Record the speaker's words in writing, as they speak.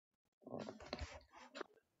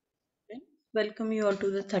Welcome you all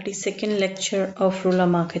to the 32nd lecture of rural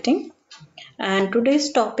marketing. And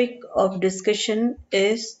today's topic of discussion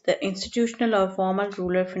is the institutional or formal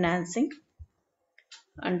rural financing,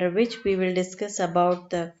 under which we will discuss about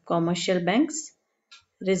the commercial banks,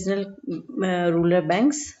 regional rural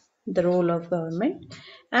banks, the role of government,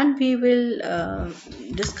 and we will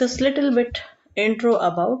discuss little bit intro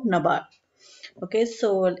about NABARD. Okay,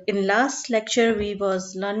 so in last lecture we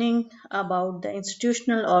was learning about the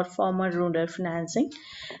institutional or formal rural financing,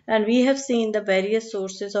 and we have seen the various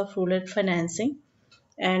sources of rural financing,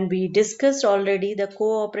 and we discussed already the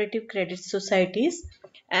cooperative credit societies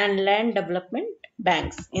and land development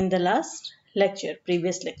banks in the last lecture,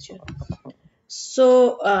 previous lecture.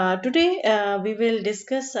 So today we will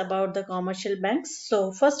discuss about the commercial banks.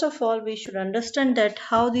 So first of all, we should understand that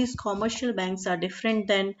how these commercial banks are different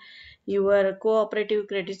than your cooperative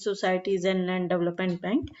credit societies and land development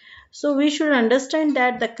bank. So we should understand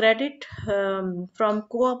that the credit from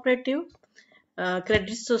cooperative credit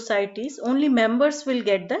societies, only members will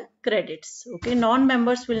get the credits. Okay,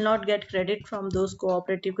 non-members will not get credit from those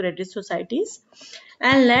cooperative credit societies.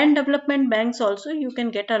 And land development banks also, you can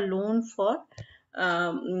get a loan for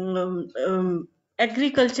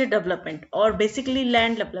agriculture development or basically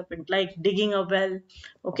land development, like digging a well,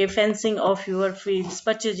 okay, fencing of your fields,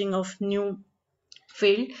 purchasing of new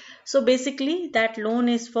field. So basically that loan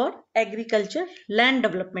is for agriculture land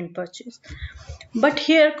development purchase. But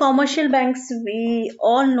here commercial banks, we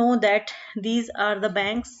all know that these are the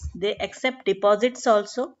banks, they accept deposits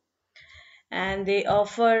also, and they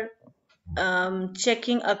offer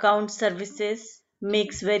checking account services,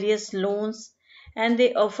 makes various loans, and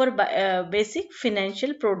they offer basic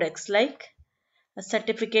financial products like a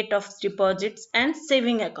certificate of deposits and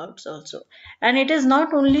saving accounts also. And it is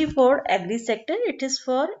not only for agri sector, it is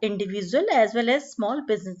for individual as well as small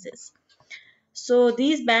businesses. So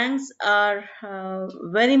these banks are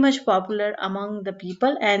very much popular among the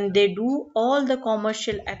people, and they do all the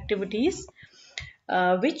commercial activities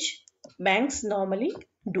which banks normally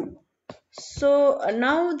do. So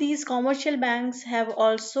now these commercial banks have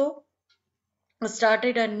also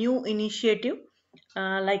started a new initiative,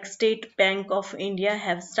 like State Bank of India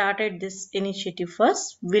have started this initiative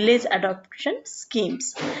first, village adoption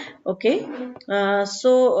schemes. Okay,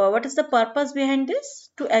 what is the purpose behind this?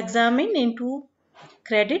 To examine into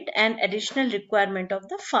credit and additional requirement of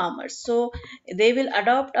the farmers. So they will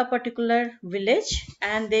adopt a particular village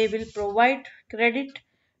and they will provide credit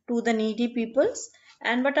to the needy peoples,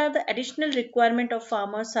 and what are the additional requirement of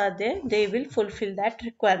farmers are there, they will fulfill that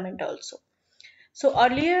requirement also. So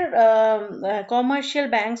earlier, commercial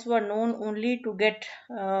banks were known only to get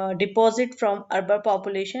deposit from urban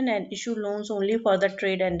population and issue loans only for the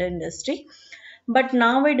trade and the industry. But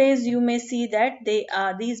nowadays, you may see that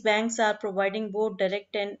these banks are providing both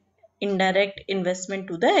direct and indirect investment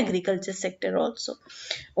to the agriculture sector also.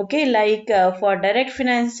 Okay, like for direct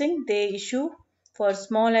financing, they issue for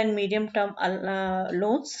small and medium term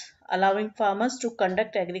loans, allowing farmers to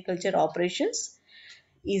conduct agriculture operations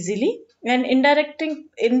easily. And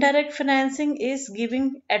indirect financing is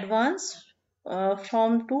giving advance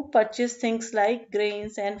from to purchase things like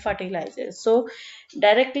grains and fertilizers. So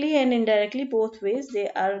directly and indirectly, both ways, they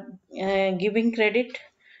are giving credit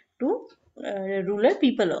to rural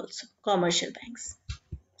people also, commercial banks.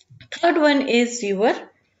 Third one is your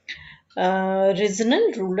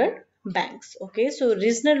regional rural banks. Okay, so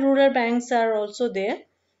regional rural banks are also there,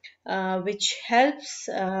 which helps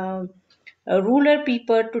rural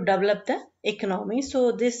people to develop the economy.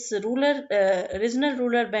 So this regional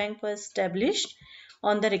rural bank was established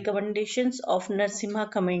on the recommendations of Narsimha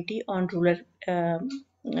Committee on Rural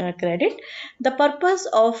Credit. The purpose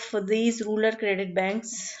of these rural credit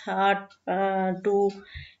banks are to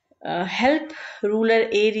help rural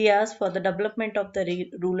areas for the development of the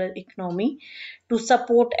rural economy, to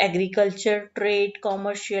support agriculture, trade,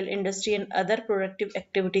 commercial, industry, and other productive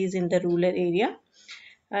activities in the rural area.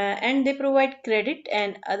 And they provide credit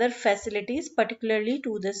and other facilities, particularly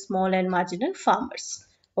to the small and marginal farmers.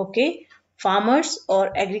 Okay, farmers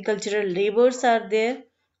or agricultural laborers are there,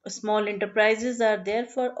 small enterprises are there,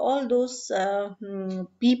 for all those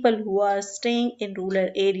people who are staying in rural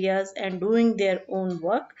areas and doing their own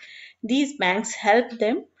work. These banks help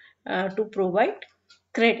them to provide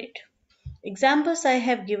credit. Examples I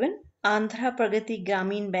have given: Andhra Pragati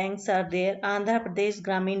Gramin banks are there, Andhra Pradesh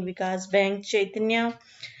Gramin Vikas Bank, Chaitanya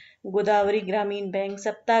Godavari Gramin Bank,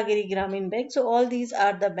 Saptagiri Gramin Bank. So all these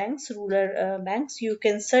are the banks, rural banks. You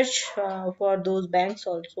can search for those banks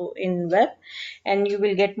also in web, and you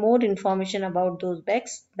will get more information about those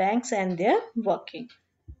banks and their working.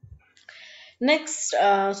 Next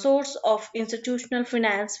source of institutional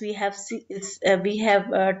finance we have we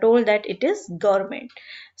have told that it is government.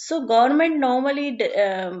 So government normally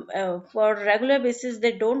for regular basis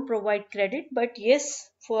they don't provide credit, but yes,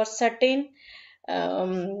 for certain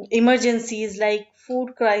emergencies like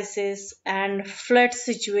food crisis and flood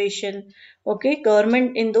situation, okay,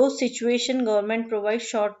 government in those situation government provides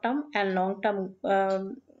short term and long term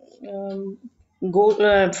um,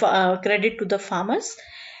 credit to the farmers.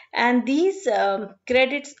 And these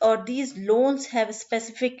credits or these loans have a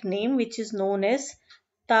specific name which is known as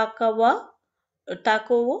takawa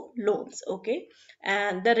Takovo loans, okay,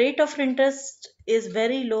 and the rate of interest is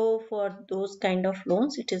very low for those kind of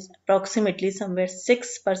loans. It is approximately somewhere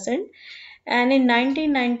 6%. And in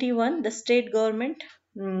 1991 the state government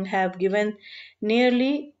have given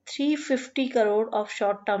nearly 350 crore of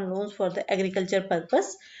short term loans for the agriculture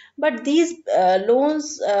purpose. But these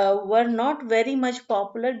loans were not very much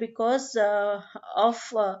popular because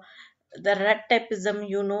of the red tapeism,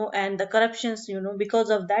 and the corruptions, because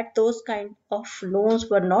of that those kind of loans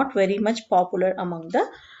were not very much popular among the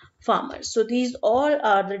farmers. So these all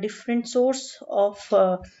are the different source of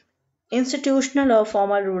institutional or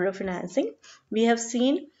formal rural financing. We have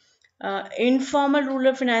seen informal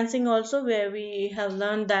rural financing also, where we have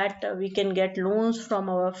learned that we can get loans from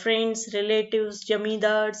our friends, relatives,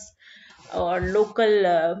 jamidars, or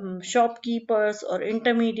local shopkeepers or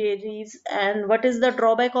intermediaries. And what is the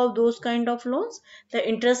drawback of those kind of loans? The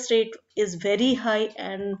interest rate is very high,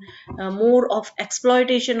 and more of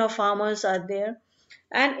exploitation of farmers are there.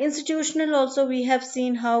 And institutional also, we have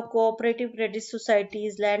seen how cooperative credit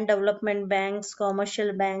societies, land development banks,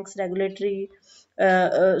 commercial banks, regional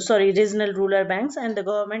rural banks, and the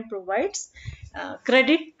government provides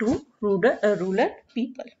credit to rural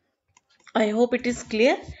people. I hope it is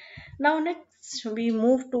clear. Now, next, we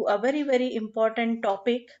move to a very, very important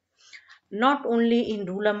topic, not only in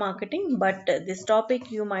rural marketing, but this topic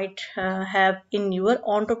you might have in your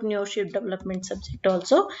entrepreneurship development subject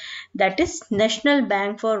also. That is National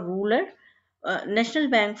Bank for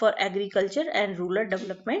Agriculture and Rural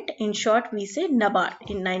Development. In short, we say NABARD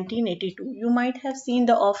in 1982. You might have seen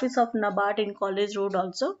the office of NABARD in College Road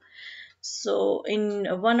also. So in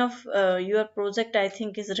one of your project, I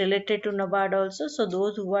think is related to NABARD also. So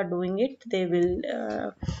those who are doing it, they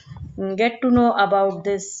will get to know about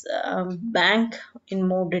this bank in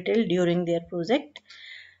more detail during their project.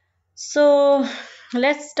 So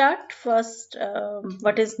let's start first.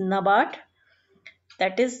 What is NABARD?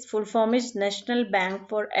 That is full form is National Bank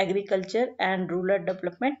for Agriculture and Rural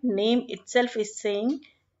Development. Name itself is saying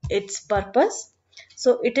its purpose.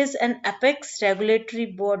 So it is an apex regulatory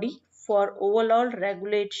body for overall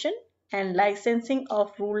regulation and licensing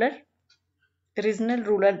of regional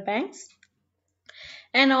rural banks,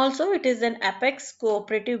 and also it is an apex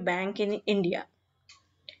cooperative bank in India.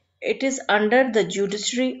 It is under the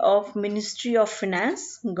jurisdiction of Ministry of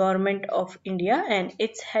Finance, Government of India, and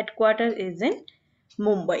its headquarters is in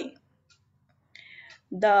Mumbai.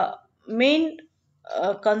 The main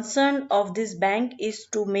concern of this bank is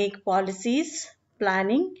to make policies,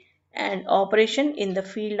 planning, and operation in the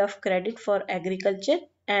field of credit for agriculture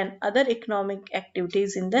and other economic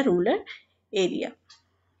activities in the rural area.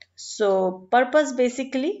 So, purpose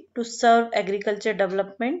basically to serve agriculture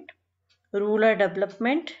development, rural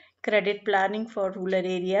development, credit planning for rural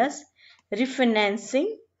areas, refinancing.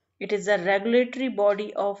 It is a regulatory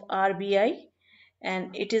body of RBI,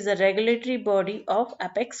 and it is a regulatory body of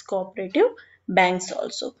Apex Cooperative Banks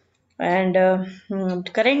also. And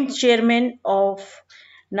current chairman of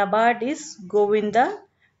NABARD is Govinda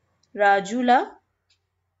Rajula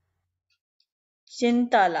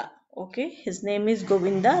Chintala. Okay, his name is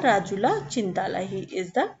Govinda Rajula Chintala. He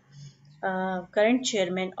is the current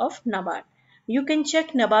chairman of NABARD. You can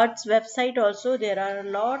check NABARD's website also. There are a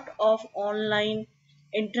lot of online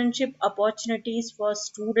internship opportunities for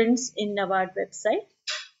students in NABARD website.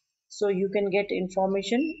 So you can get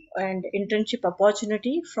information and internship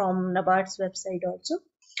opportunity from NABARD's website also.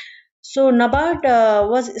 So NABARD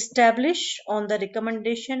was established on the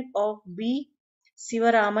recommendation of B.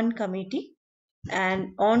 Sivaraman Committee,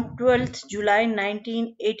 and on 12th July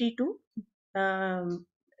 1982,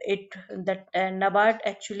 it that NABARD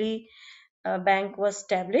actually bank was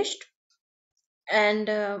established, and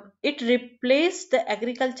it replaced the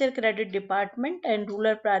Agriculture Credit Department and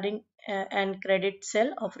Rural Planning and Credit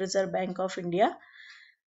Cell of Reserve Bank of India.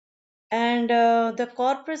 And the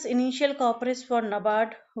corpus initial corpus for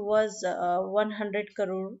NABARD was 100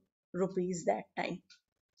 crore rupees that time.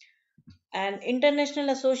 And international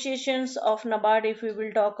associations of NABARD, if we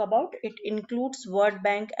will talk about, it includes World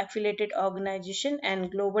Bank affiliated organization and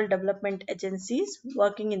global development agencies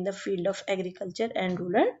working in the field of agriculture and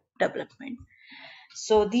rural development.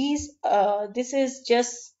 So this is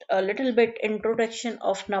just a little bit introduction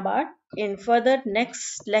of NABARD. In further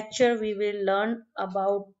next lecture, we will learn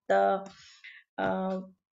about the uh,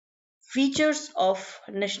 features of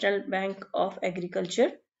National Bank of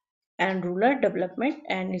Agriculture and rural development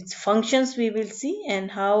and its functions we will see, and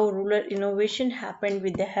how rural innovation happened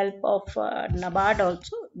with the help of NABARD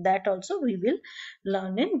also, that also we will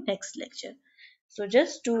learn in next lecture. So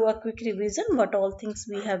just do a quick revision what all things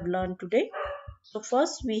we have learned today. So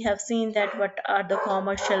first we have seen that what are the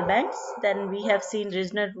commercial banks, then we have seen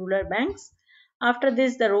regional rural banks. After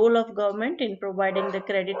this, the role of government in providing the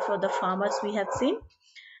credit for the farmers we have seen.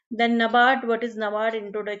 Then NABARD, what is NABARD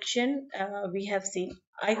introduction, we have seen.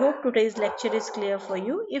 I hope today's lecture is clear for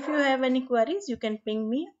you. If you have any queries, you can ping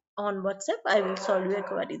me on WhatsApp. I will solve your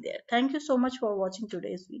query there. Thank you so much for watching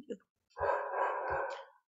today's video.